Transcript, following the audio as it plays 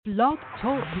Blog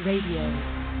Talk Radio.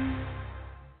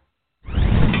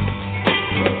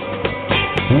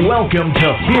 Welcome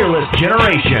to Fearless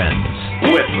Generations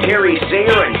with Terry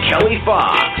Sayer and Kelly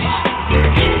Fox.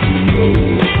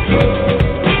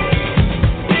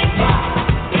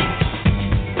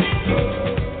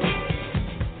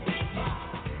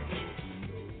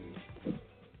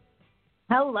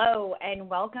 Hello, and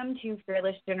welcome to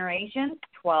Fearless Generations,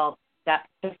 12 Steps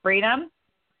to Freedom.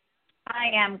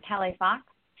 I am Kelly Fox,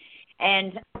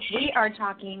 and we are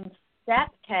talking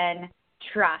Step 10,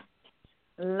 Trust.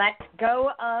 Let go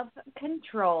of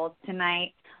control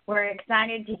tonight. We're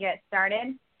excited to get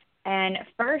started. And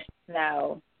first,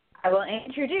 though, I will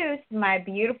introduce my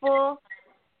beautiful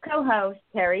co-host,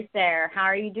 Terry Sayer. How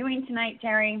are you doing tonight,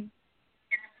 Terry?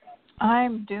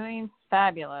 I'm doing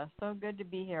fabulous. So good to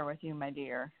be here with you, my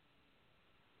dear.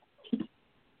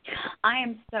 I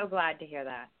am so glad to hear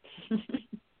that.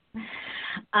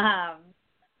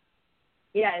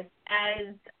 Yes,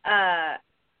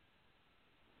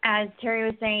 as Terry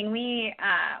was saying, we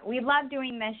love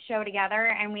doing this show together,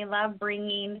 and we love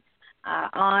bringing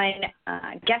on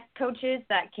guest coaches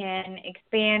that can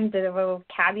expand the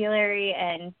vocabulary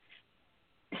and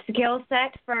skill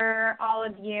set for all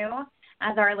of you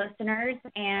as our listeners.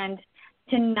 And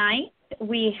tonight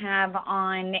we have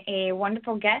on a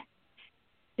wonderful guest,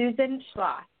 Susan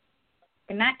Schloss.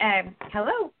 Good night.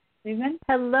 Hello, Susan.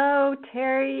 Hello,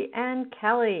 Terry and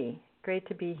Kelly. Great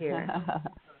to be here.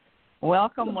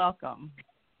 Welcome, welcome.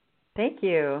 Thank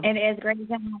you. It is great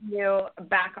to have you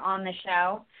back on the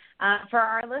show. For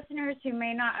our listeners who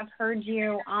may not have heard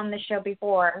you on the show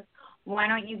before, why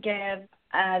don't you give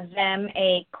them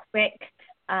a quick,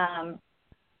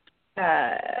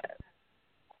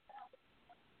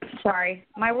 sorry,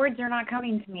 my words are not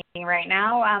coming to me right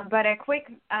now, but a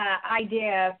quick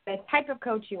idea of the type of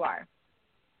coach you are.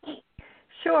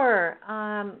 Sure.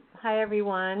 Hi,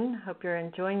 everyone. Hope you're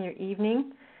enjoying your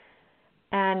evening.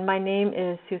 And my name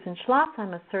is Susan Schloss.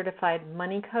 I'm a certified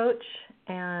money coach,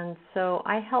 and so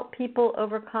I help people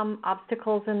overcome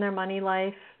obstacles in their money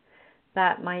life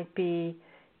that might be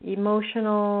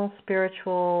emotional,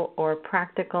 spiritual, or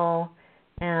practical,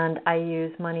 and I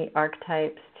use money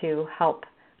archetypes to help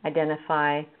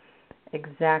identify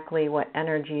exactly what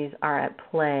energies are at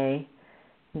play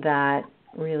that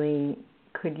really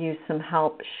could use some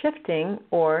help shifting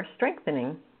or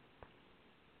strengthening.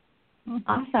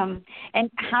 Awesome. And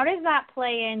how does that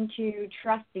play into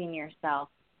trusting yourself?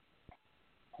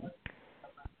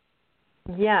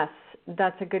 Yes,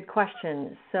 that's a good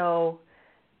question. So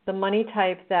the money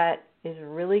type that is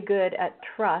really good at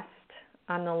trust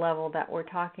on the level that we're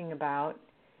talking about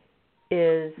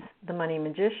is the money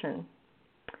magician.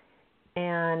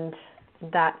 And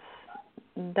that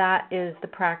is the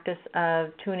practice of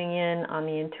tuning in on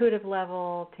the intuitive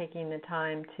level, taking the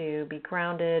time to be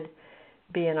grounded,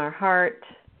 be in our heart,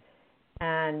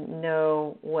 and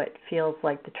know what feels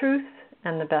like the truth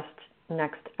and the best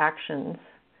next actions.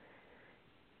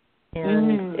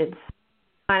 And it's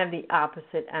kind of the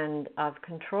opposite end of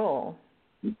control.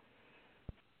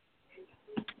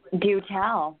 Do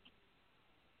tell.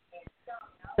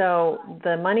 So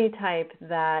the money type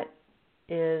that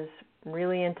is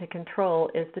really into control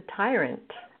is the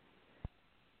tyrant.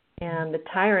 And the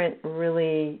tyrant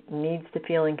really needs to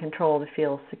feel in control to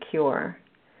feel secure.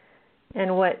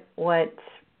 And what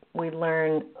we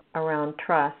learn around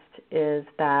trust is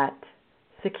that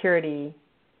security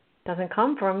doesn't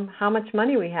come from how much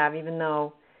money we have, even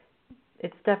though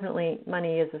it's definitely,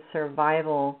 money is a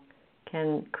survival,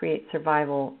 can create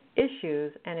survival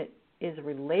issues, and it is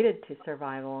related to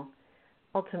survival.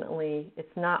 Ultimately,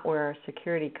 it's not where our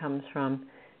security comes from.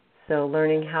 So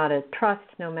learning how to trust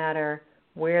no matter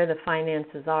where the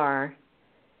finances are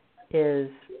is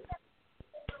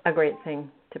a great thing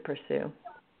to pursue.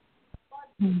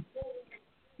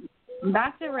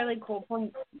 That's a really cool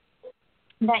point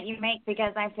that you make,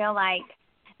 because I feel like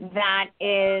that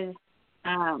is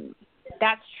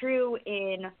that's true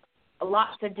in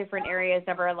lots of different areas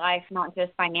of our life, not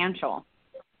just financial.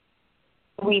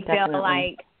 We Definitely. feel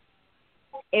like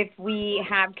if we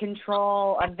have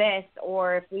control of this,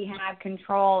 or if we have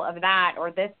control of that,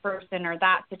 or this person or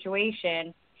that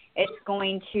situation, it's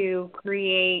going to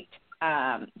create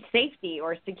safety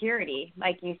or security,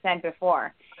 like you said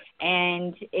before.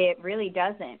 And it really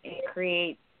doesn't. It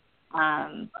creates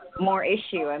more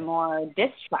issue and more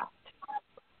distrust.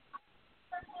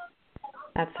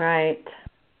 That's right.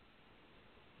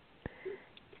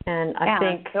 And I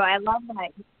think... So I love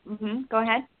that. Go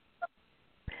ahead.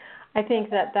 I think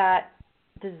that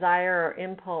desire or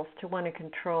impulse to want to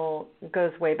control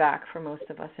goes way back for most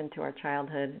of us into our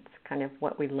childhood. It's kind of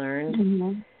what we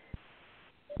learned.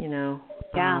 you know,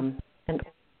 Yeah.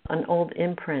 An old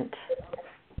imprint.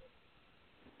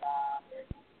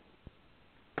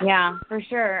 Yeah, for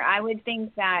sure. I would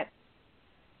think that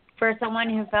for someone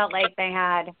who felt like they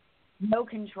had no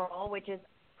control, which is,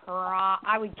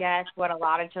 I would guess, what a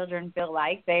lot of children feel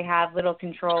like. They have little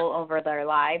control over their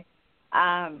lives.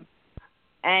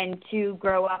 And to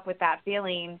grow up with that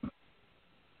feeling,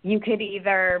 you could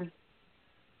either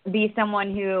be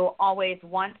someone who always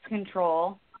wants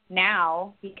control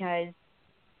now because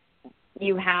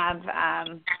you have,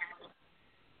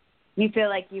 you feel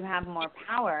like you have more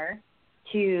power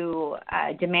to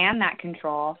demand that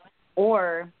control,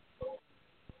 or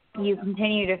you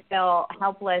continue to feel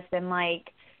helpless and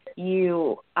like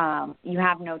you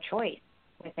have no choice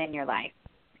within your life.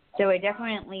 So I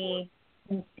definitely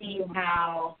can see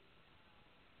how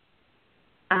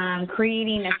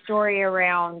creating a story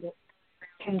around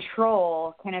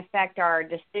control can affect our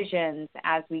decisions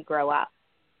as we grow up.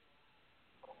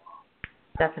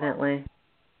 Definitely.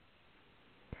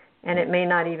 And it may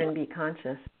not even be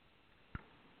conscious.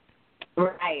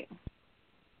 Right.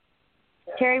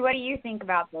 Terry, what do you think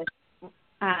about this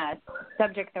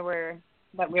subject that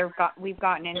we've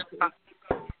gotten into?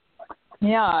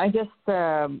 Yeah, I just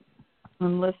I'm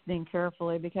listening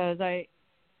carefully because I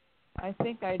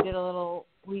think I did a little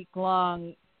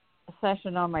week-long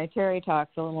session on my Terry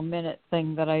Talks, a little minute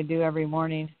thing that I do every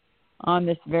morning on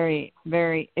this very,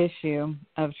 very issue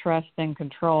of trust and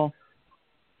control.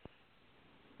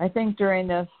 I think during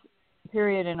this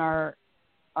period in our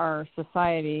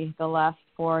society, the last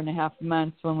 4.5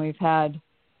 months, when we've had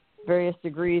various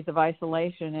degrees of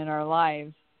isolation in our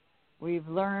lives, we've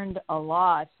learned a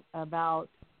lot about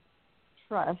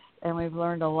trust and we've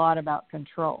learned a lot about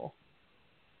control.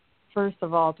 First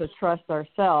of all, to trust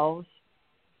ourselves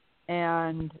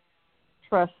and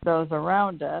trust those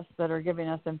around us that are giving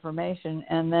us information,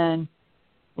 and then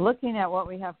looking at what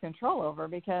we have control over,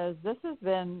 because this has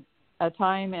been a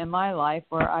time in my life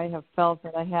where I have felt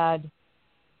that I had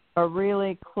a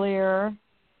really clear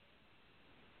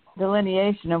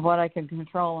delineation of what I could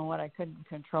control and what I couldn't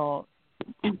control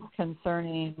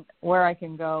concerning where I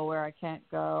can go, where I can't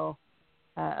go,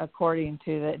 according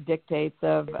to the dictates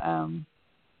of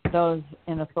those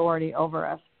in authority over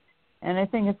us. And I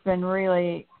think it's been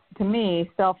really, to me,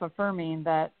 self-affirming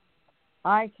that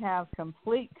I have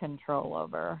complete control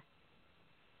over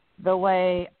the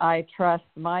way I trust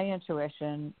my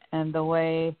intuition and the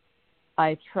way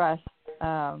I trust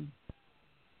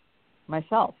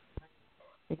myself.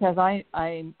 Because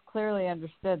I clearly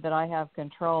understood that I have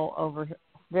control over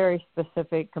very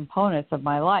specific components of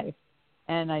my life,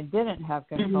 and I didn't have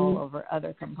control over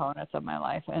other components of my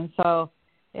life. And so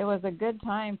it was a good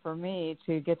time for me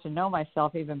to get to know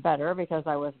myself even better, because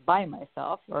I was by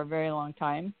myself for a very long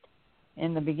time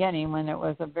in the beginning when it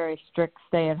was a very strict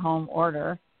stay-at-home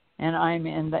order, and I'm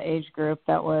in the age group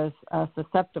that was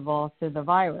susceptible to the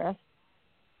virus.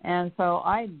 And so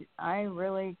I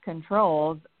really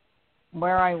controlled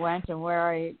where I went and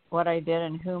what I did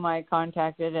and whom I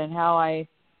contacted and how I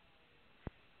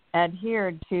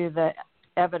adhered to the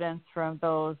evidence from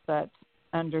those that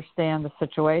understand the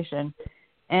situation.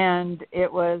 And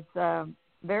it was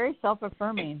very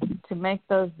self-affirming to make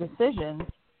those decisions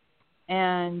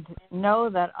and know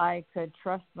that I could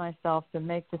trust myself to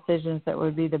make decisions that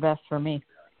would be the best for me.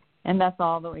 And that's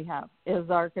all that we have, is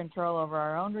our control over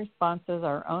our own responses,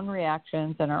 our own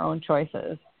reactions, and our own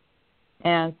choices.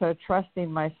 And so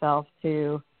trusting myself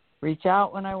to reach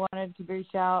out when I wanted to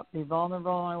reach out, be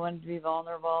vulnerable when I wanted to be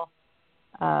vulnerable,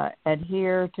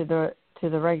 adhere to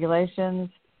the regulations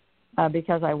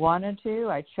because I wanted to,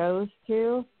 I chose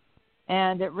to.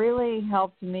 And it really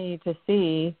helped me to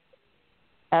see,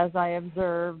 as I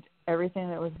observed everything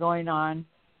that was going on,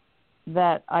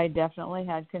 that I definitely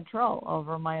had control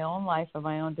over my own life and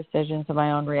my own decisions and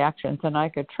my own reactions, and I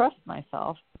could trust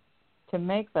myself to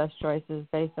make those choices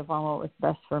based upon what was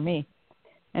best for me.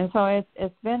 And so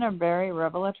it's been a very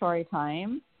revelatory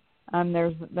time.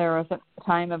 There was a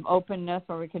time of openness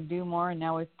where we could do more, and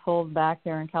now we've pulled back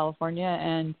here in California,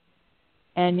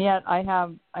 and yet I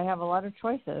have a lot of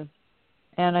choices,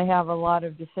 and I have a lot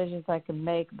of decisions I can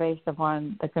make based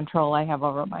upon the control I have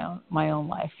over my own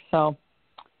life. So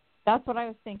that's what I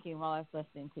was thinking while I was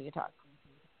listening to you talk.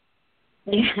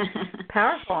 Yeah.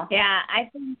 Powerful. Yeah,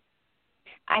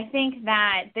 I think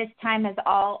that this time has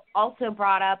also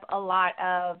brought up a lot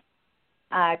of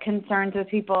concerns with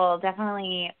people,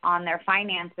 definitely on their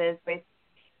finances, with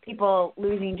people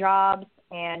losing jobs,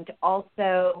 and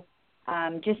also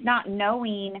just not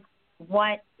knowing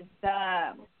what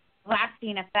the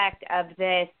lasting effect of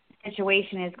this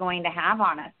situation is going to have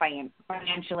on us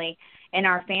financially, in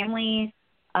our families,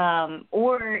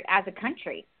 or as a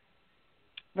country,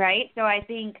 right? So I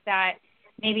think that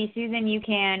maybe, Susan, you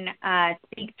can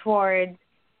speak towards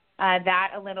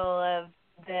that a little, of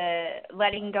the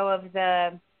letting go of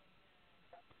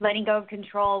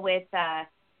control with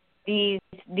these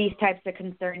types of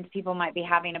concerns people might be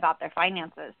having about their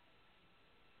finances.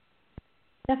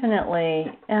 Definitely.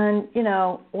 And,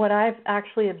 what I've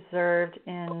actually observed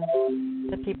in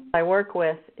the people I work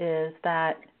with is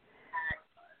that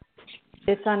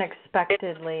it's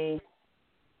unexpectedly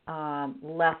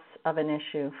less of an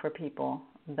issue for people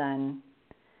than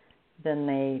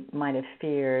they might have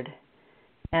feared.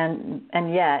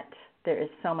 And yet there is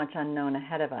so much unknown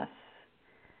ahead of us.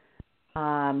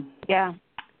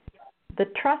 The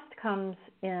trust comes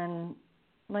in,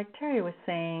 like Terry was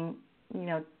saying,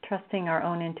 trusting our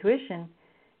own intuition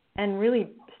and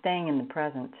really staying in the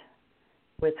present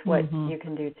with what you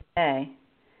can do today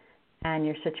and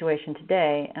your situation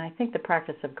today. And I think the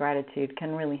practice of gratitude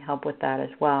can really help with that as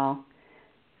well.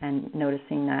 And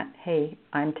noticing that, hey,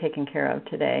 I'm taken care of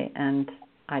today, and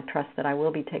I trust that I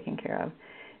will be taken care of.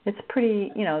 It's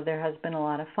pretty, there has been a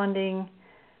lot of funding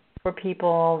for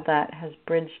people that has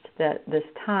bridged this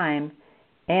time.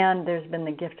 And there's been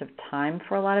the gift of time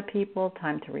for a lot of people,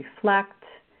 time to reflect.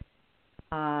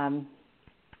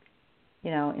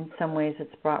 In some ways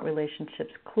it's brought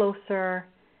relationships closer.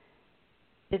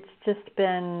 It's just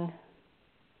been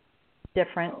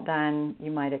different than you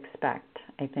might expect,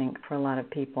 I think, for a lot of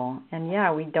people. And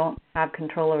we don't have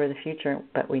control over the future,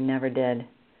 but we never did.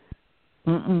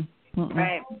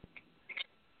 Right.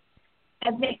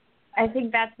 I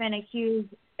think that's been a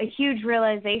huge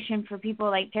realization for people,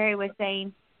 like Terry was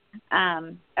saying,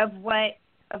 of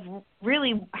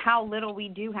really how little we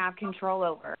do have control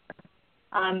over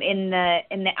in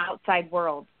the outside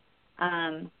world,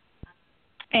 and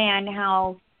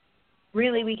how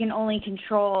really we can only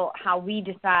control how we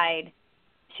decide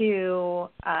to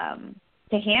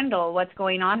handle what's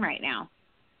going on right now.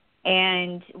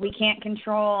 And we can't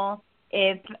control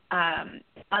if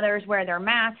others wear their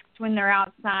masks when they're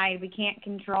outside. We can't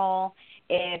control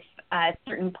if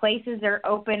certain places are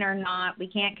open or not. We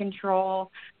can't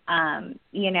control, standing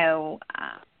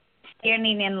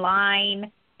in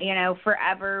line,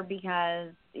 forever because,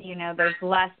 there's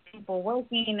less people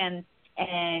working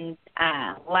and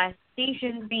less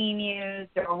stations being used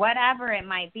or whatever it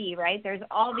might be, right? There's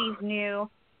all these new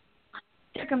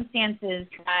circumstances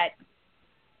that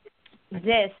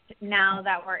exist now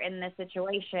that we're in this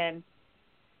situation.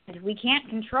 We can't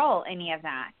control any of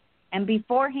that. And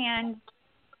beforehand,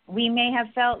 we may have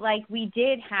felt like we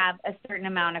did have a certain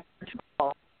amount of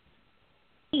control,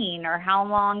 or how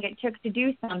long it took to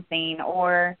do something,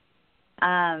 or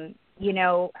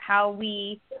how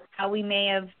we may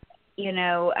have,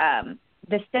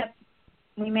 the steps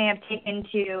we may have taken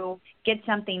to get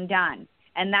something done,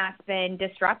 and that's been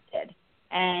disrupted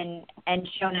and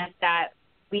shown us that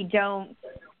we don't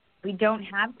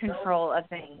have control of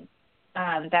things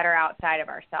that are outside of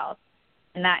ourselves,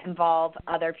 and that involve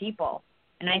other people.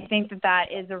 And I think that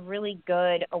is a really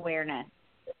good awareness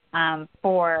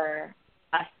for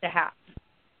us to have.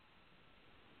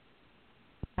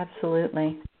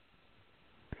 Absolutely.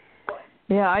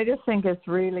 Yeah, I just think it's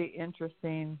really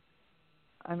interesting.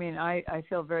 I mean, I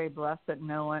feel very blessed that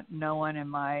no one in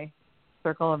my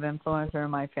circle of influence or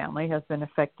in my family has been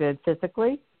affected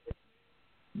physically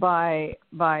by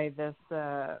this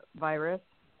virus.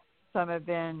 Some have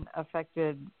been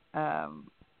affected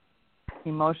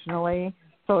emotionally,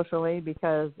 socially,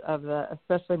 because of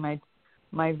especially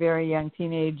my very young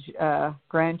teenage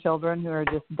grandchildren who are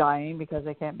just dying because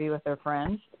they can't be with their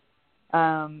friends.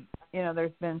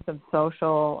 There's been some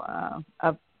social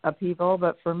upheaval,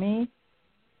 but for me,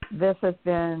 this has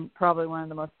been probably one of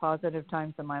the most positive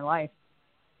times in my life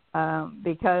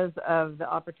because of the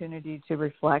opportunity to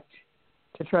reflect,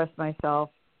 to trust myself,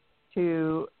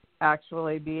 to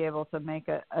actually be able to make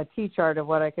a T-chart of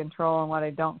what I control and what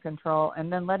I don't control,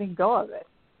 and then letting go of it.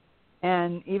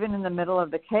 And even in the middle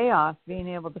of the chaos, being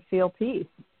able to feel peace.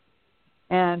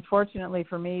 And fortunately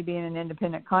for me, being an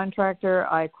independent contractor,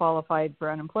 I qualified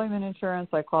for unemployment insurance,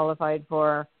 I qualified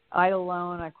for EIDL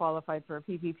loan, I qualified for a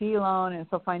PPP loan, and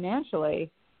so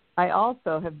financially, I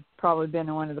also have probably been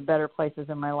in one of the better places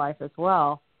in my life as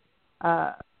well.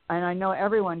 And I know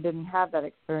everyone didn't have that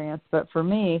experience, but for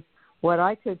me, what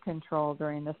I could control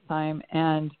during this time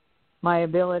and my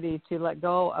ability to let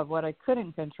go of what I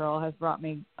couldn't control has brought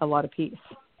me a lot of peace.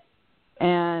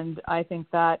 And I think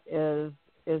that is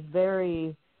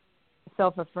very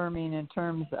self-affirming in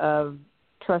terms of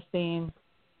trusting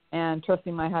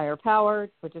my higher power,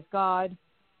 which is God,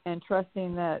 and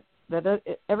trusting that that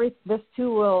this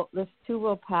too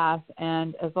will pass,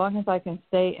 and as long as I can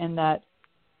stay in that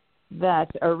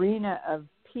arena of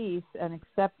peace and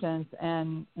acceptance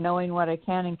and knowing what I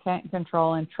can and can't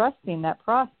control and trusting that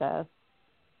process,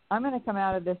 I'm going to come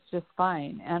out of this just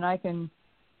fine. And I can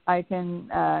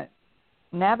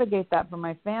navigate that for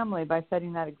my family by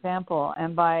setting that example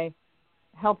and by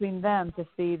helping them to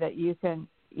see that you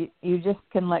just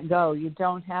can let go. You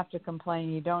don't have to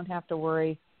complain. You don't have to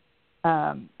worry.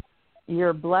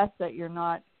 You're blessed that you're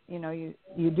not, you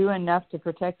do enough to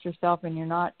protect yourself and you're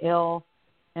not ill.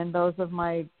 And those of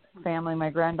my family, my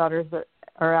granddaughters that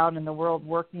are out in the world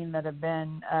working that have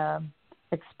been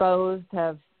exposed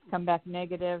have come back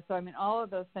negative. So, all of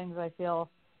those things I feel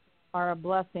are a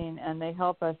blessing, and they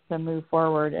help us to move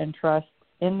forward and trust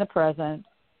in the present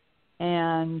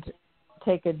and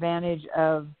take advantage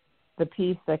of the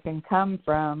peace that can come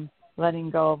from letting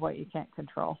go of what you can't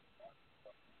control.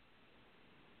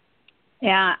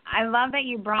 Yeah, I love that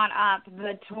you brought up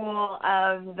the tool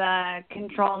of the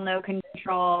control, no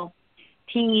control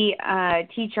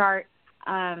T-chart,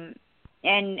 and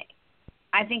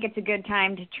I think it's a good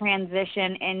time to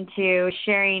transition into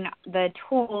sharing the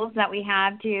tools that we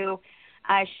have to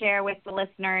share with the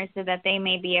listeners so that they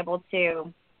may be able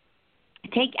to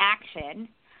take action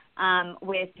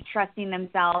with trusting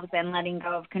themselves and letting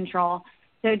go of control.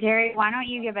 So, Terry, why don't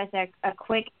you give us a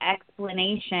quick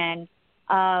explanation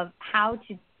of how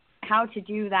to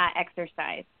do that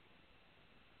exercise?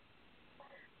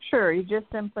 Sure. You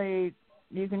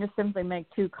can just simply make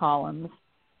two columns,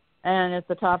 and at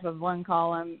the top of one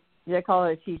column, they call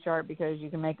it a T-chart because you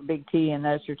can make a big T, and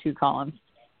that's your two columns.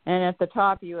 And at the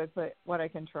top, you would put what I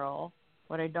control,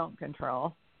 what I don't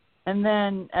control. And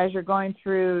then as you're going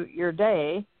through your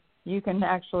day, you can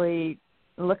actually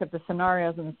look at the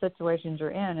scenarios and the situations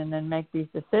you're in and then make these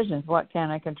decisions. What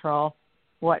can I control?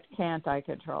 What can't I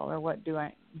control? Or what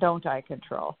don't I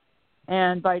control?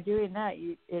 And by doing that,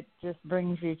 it just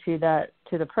brings you to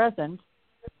the present.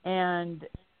 And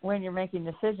when you're making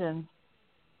decisions,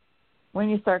 when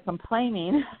you start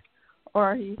complaining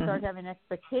or you start having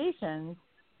expectations,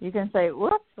 you can say,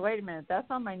 whoops, wait a minute, that's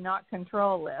on my not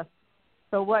control list.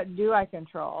 So what do I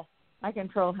control? I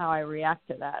control how I react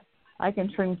to that. I can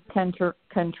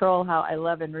control how I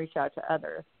love and reach out to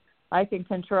others. I can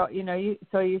control,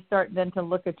 so you start then to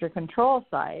look at your control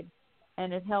side,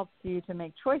 and it helps you to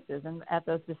make choices. And at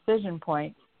those decision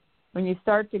points, when you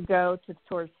start to go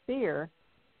towards fear,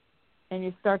 and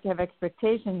you start to have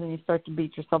expectations, and you start to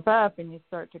beat yourself up, and you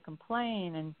start to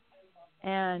complain,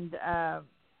 and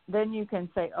then you can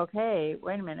say, okay,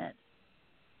 wait a minute,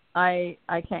 I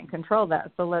can't control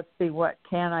that. So let's see, what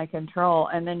can I control?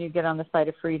 And then you get on the side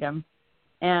of freedom.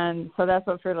 And so that's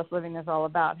what fearless living is all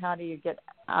about. How do you get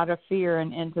out of fear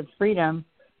and into freedom?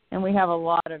 And we have a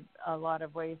lot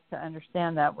of ways to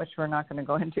understand that, which we're not going to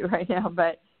go into right now.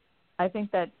 But I think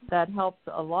that helps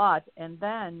a lot. And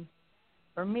then,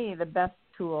 for me, the best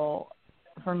tool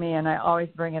for me, and I always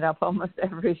bring it up almost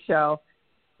every show,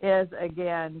 is,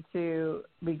 again, to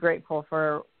be grateful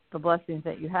for the blessings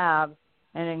that you have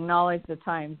and acknowledge the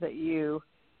times that you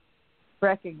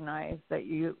recognize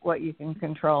what you can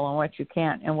control and what you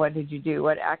can't, and what did you do,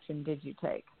 what action did you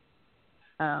take.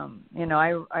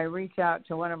 I reach out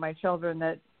to one of my children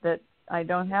that I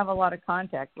don't have a lot of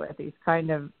contact with. He's kind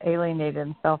of alienated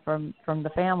himself from the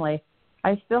family.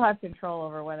 I still have control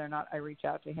over whether or not I reach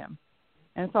out to him.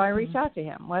 And so I reach out to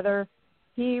him. Whether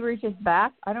he reaches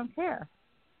back, I don't care.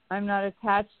 I'm not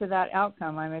attached to that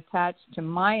outcome. I'm attached to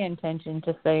my intention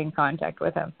to stay in contact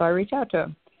with him. So I reach out to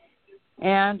him.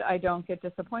 And I don't get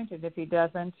disappointed if he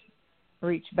doesn't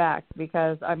reach back,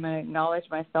 because I'm going to acknowledge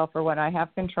myself for what I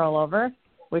have control over,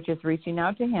 which is reaching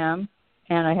out to him,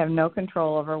 and I have no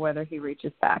control over whether he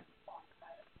reaches back.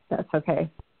 That's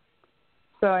okay.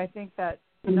 So I think that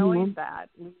knowing that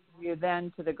leads you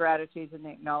then to the gratitudes and the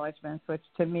acknowledgments, which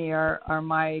to me are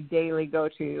my daily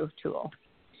go-to tool.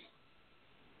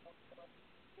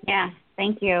 Yeah,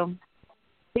 thank you.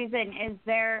 Susan, is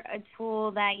there a tool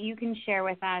that you can share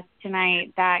with us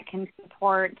tonight that can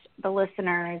support the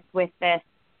listeners with this?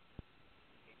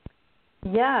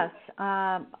 Yes.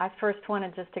 I first want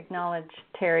to just acknowledge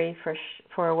Terry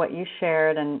for what you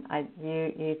shared, and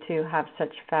you two have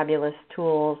such fabulous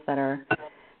tools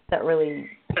that really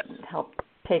help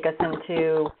take us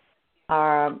into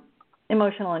our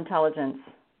emotional intelligence.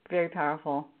 Very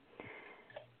powerful.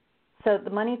 So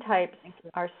the money types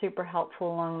are super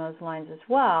helpful along those lines as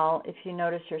well. If you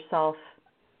notice yourself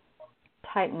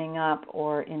tightening up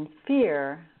or in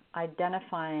fear,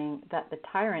 identifying that the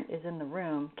tyrant is in the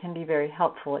room can be very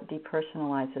helpful. It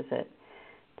depersonalizes it.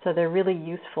 So they're really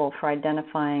useful for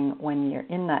identifying when you're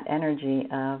in that energy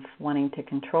of wanting to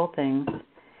control things,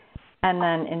 and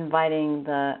then inviting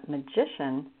the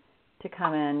magician to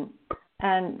come in.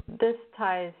 And this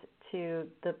ties to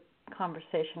the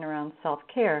conversation around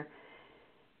self-care,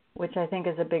 which I think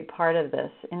is a big part of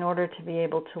this. In order to be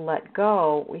able to let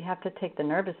go, we have to take the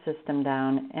nervous system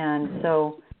down. And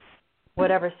so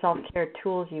whatever self-care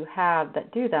tools you have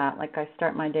that do that, like I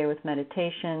start my day with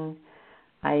meditation,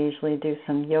 I usually do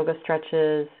some yoga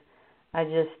stretches. I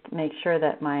just make sure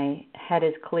that my head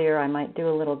is clear. I might do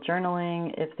a little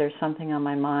journaling if there's something on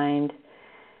my mind.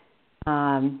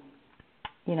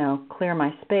 Clear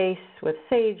my space with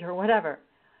sage or whatever.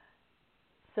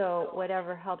 So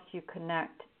whatever helps you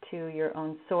connect to your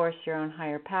own source, your own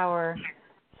higher power,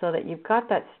 so that you've got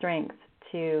that strength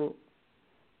to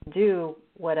do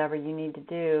whatever you need to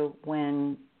do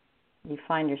when you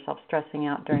find yourself stressing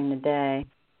out during the day.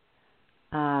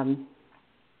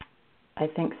 I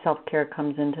think self-care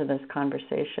comes into this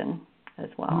conversation as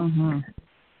well. Mm-hmm.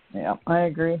 Yeah, I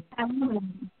agree.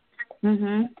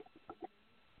 Mhm.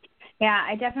 Yeah,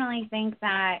 I definitely think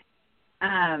that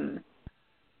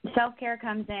self-care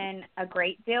comes in a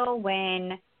great deal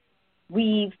when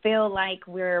we feel like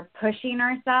we're pushing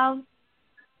ourselves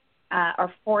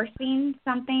or forcing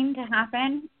something to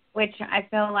happen, which I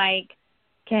feel like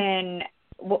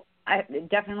it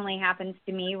definitely happens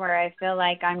to me, where I feel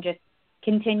like I'm just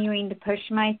continuing to push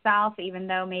myself even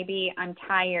though maybe I'm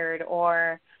tired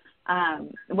or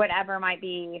whatever might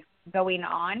be going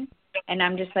on. And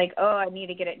I'm just like, oh, I need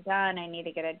to get it done. I need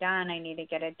to get it done. I need to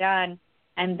get it done.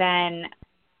 And then,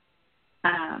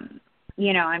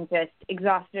 I'm just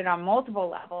exhausted on multiple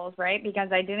levels, right?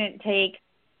 Because I didn't take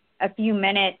a few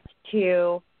minutes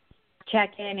to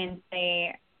check in and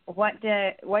say, what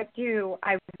do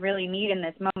I really need in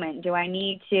this moment? Do I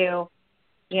need to,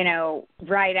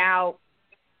 write out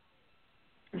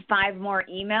 5 more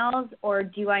emails, or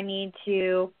do I need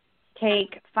to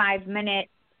take 5 minutes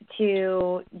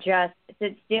to just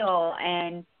sit still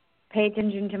and pay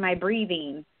attention to my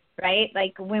breathing, right?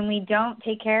 Like when we don't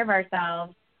take care of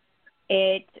ourselves,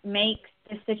 it makes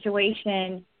the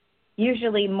situation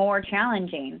usually more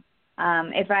challenging.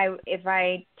 If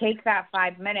I take that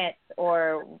 5 minutes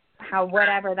or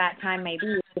whatever that time may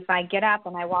be, if I get up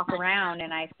and I walk around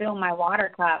and I fill my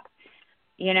water cup,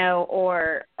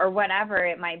 or whatever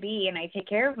it might be, and I take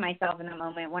care of myself in the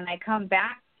moment, when I come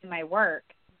back to my work,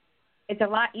 it's a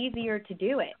lot easier to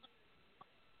do it,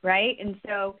 right? And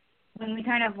so when we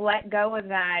kind of let go of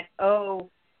that,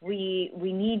 we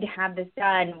need to have this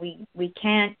done, we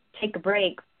can't take a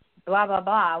break, blah, blah,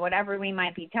 blah, whatever we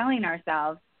might be telling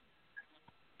ourselves,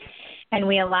 and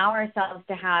we allow ourselves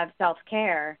to have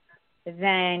self-care,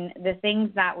 then the things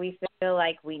that we feel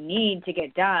like we need to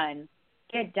get done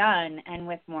and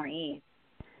with more ease.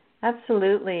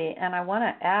 Absolutely. And I want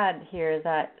to add here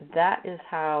that is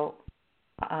how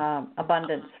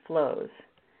abundance flows,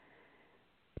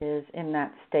 is in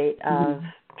that state of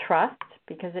trust,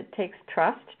 because it takes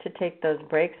trust to take those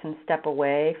breaks and step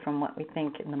away from what we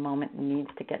think in the moment needs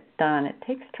to get done. It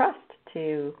takes trust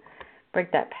to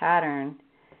break that pattern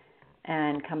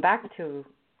and come back to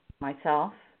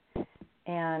myself.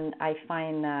 And I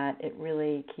find that it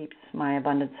really keeps my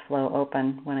abundance flow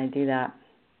open when I do that.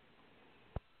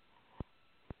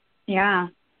 Yeah,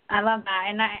 I love that.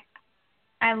 And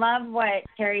I love what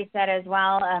Terry said as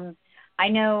well. I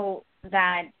know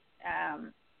that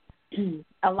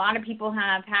a lot of people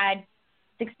have had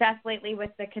success lately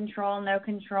with the control, no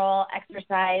control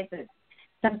exercise. It's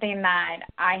something that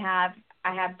I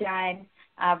have done.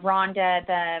 Rhonda,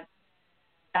 the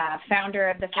founder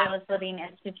of the Fearless Living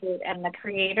Institute and the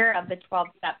creator of the 12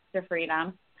 Steps to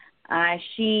Freedom,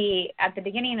 she, at the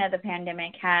beginning of the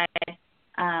pandemic,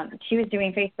 she was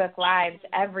doing Facebook Lives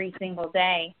every single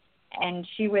day, and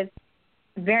she was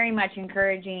very much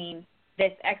encouraging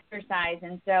this exercise.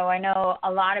 And so I know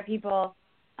a lot of people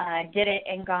did it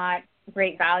and got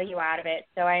great value out of it.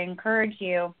 So I encourage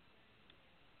you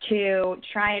to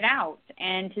try it out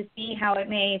and to see how it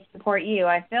may support you.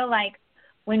 I feel like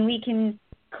when we can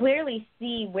clearly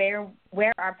see where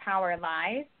our power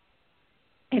lies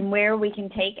and where we can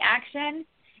take action,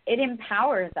 it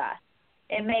empowers us.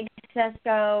 It makes us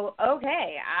go,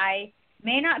 okay, I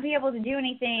may not be able to do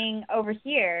anything over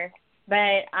here,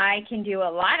 but I can do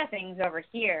a lot of things over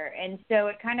here. And so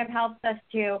it kind of helps us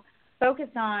to focus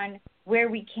on where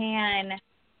we can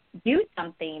do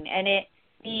something, and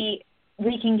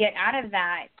we can get out of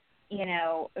that,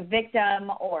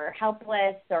 victim or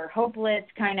helpless or hopeless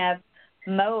kind of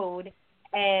mode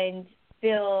and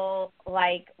feel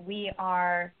like we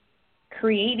are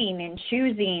creating and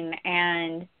choosing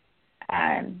and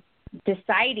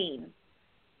deciding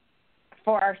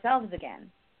for ourselves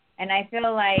again. And I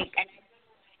feel like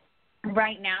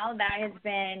right now that has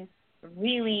been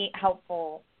really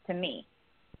helpful to me.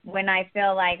 When I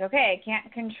feel like, okay, I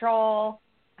can't control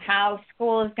how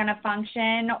school is going to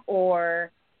function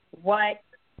or what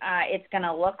it's going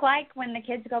to look like when the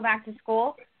kids go back to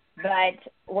school, but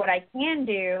what I can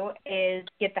do is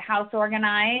get the house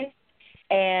organized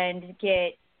and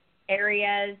get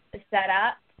areas set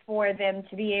up for them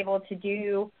to be able to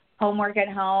do homework at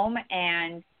home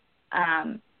and,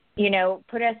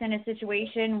 put us in a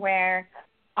situation where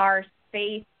our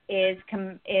space is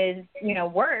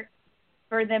work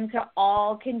for them to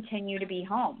all continue to be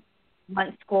home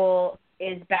once school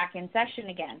is back in session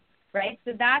again, right?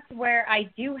 So that's where I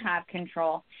do have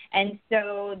control. And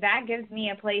so that gives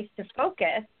me a place to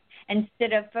focus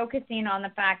instead of focusing on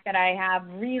the fact that I have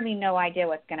really no idea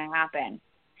what's going to happen.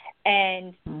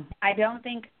 And I don't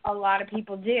think a lot of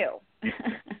people do,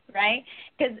 right?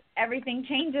 Because everything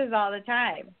changes all the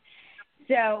time.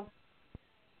 So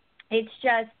it's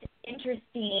just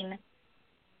interesting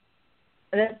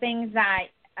the things that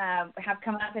have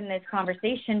come up in this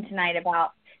conversation tonight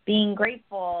about being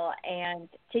grateful and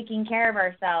taking care of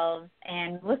ourselves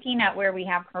and looking at where we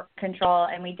have control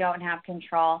and we don't have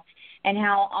control, and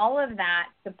how all of that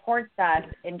supports us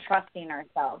in trusting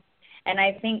ourselves. And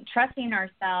I think trusting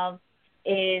ourselves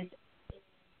is,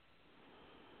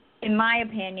 in my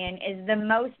opinion, is the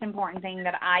most important thing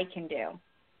that I can do.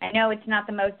 I know it's not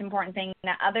the most important thing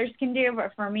that others can do,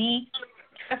 but for me,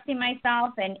 trusting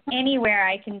myself and anywhere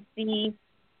I can see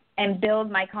and build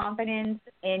my confidence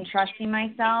in trusting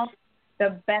myself,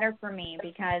 the better for me,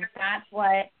 because that's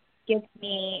what gets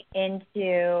me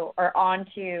into or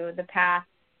onto the path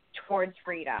towards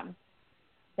freedom.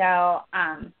 So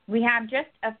we have just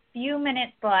a few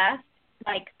minutes left,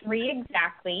 like 3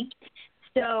 exactly.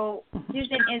 So,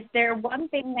 Susan, is there one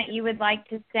thing that you would like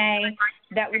to say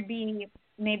that would be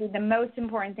maybe the most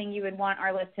important thing you would want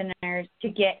our listeners to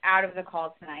get out of the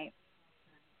call tonight?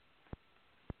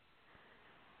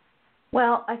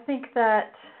 Well, I think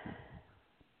that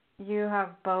you have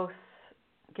both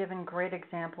given great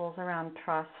examples around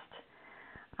trust.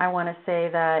 I want to say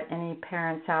that any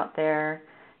parents out there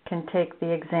can take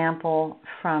the example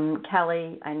from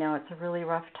Kelly. I know it's a really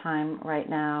rough time right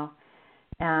now,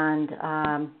 and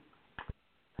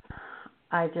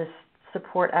I just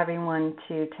support everyone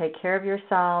to take care of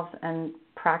yourselves and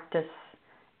practice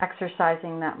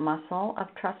exercising that muscle of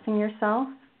trusting yourself,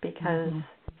 because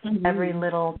every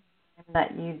little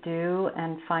that you do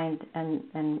and find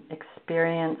and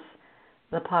experience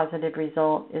the positive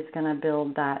result is going to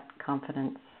build that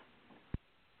confidence.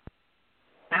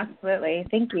 Absolutely.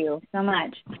 Thank you so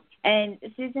much. And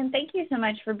Susan, thank you so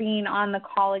much for being on the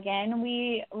call again.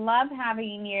 We love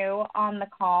having you on the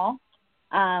call,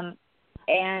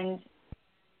 and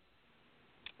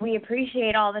we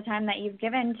appreciate all the time that you've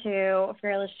given to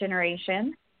Fearless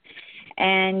Generation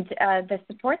and the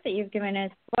support that you've given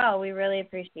as well. We really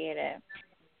appreciate it.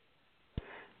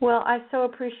 Well, I so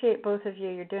appreciate both of you.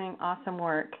 You're doing awesome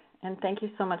work, and thank you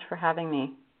so much for having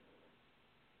me.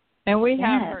 And we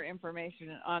have her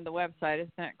information on the website,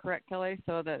 isn't that correct, Kelly?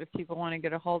 So that if people want to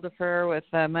get a hold of her with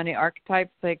money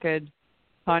archetypes, they could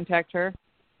contact her?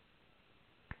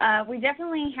 We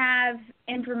definitely have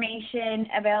information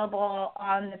available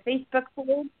on the Facebook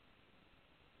page.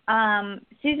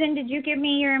 Susan, did you give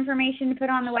me your information to put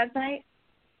on the website?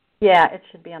 Yeah, it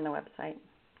should be on the website.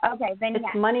 Okay, then it's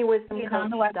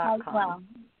moneywisdomcoach.com. Well.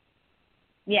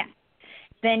 Yeah.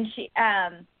 Then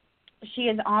she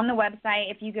is on the website.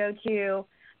 If you go to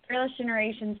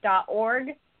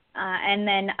fearlessgenerations.org and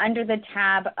then under the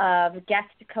tab of guest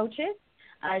coaches,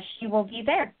 she will be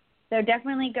there. So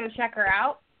definitely go check her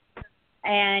out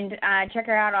and check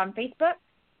her out on Facebook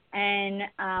and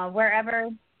wherever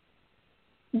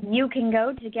you can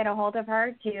go to get a hold of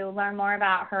her to learn more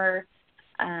about her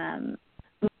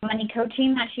money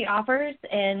coaching that she offers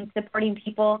and supporting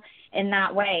people in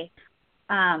that way.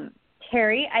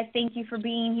 Terry, I thank you for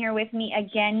being here with me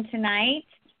again tonight,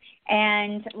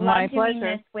 and love doing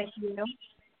this with you.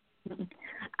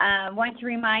 Want to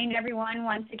remind everyone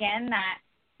once again that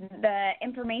the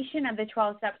information of the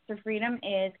 12 Steps to Freedom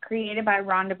is created by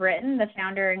Rhonda Britton, the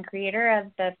founder and creator of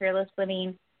the Fearless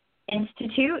Living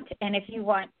Institute. And if you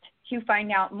want to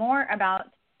find out more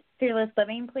about Fearless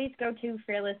Living, please go to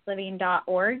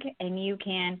fearlessliving.org and you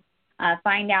can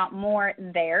find out more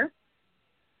there.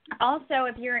 Also,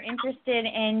 if you're interested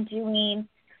in doing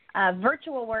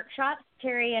virtual workshops,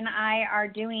 Terry and I are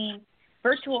doing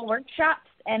virtual workshops,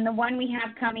 and the one we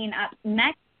have coming up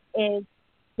next is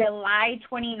July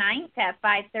 29th at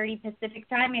 5:30 Pacific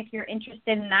time. If you're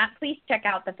interested in that, please check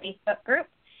out the Facebook group.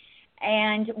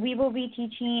 And we will be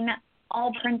teaching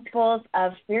all principles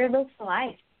of fearless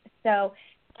life. So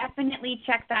definitely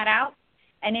check that out.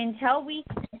 And until we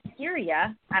hear you,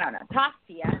 talk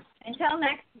to you. Until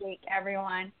next week,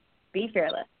 everyone, be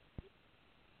fearless.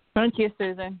 Thank you,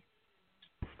 Susan.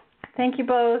 Thank you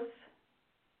both.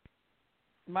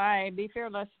 Bye. Be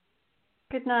fearless.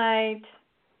 Good night.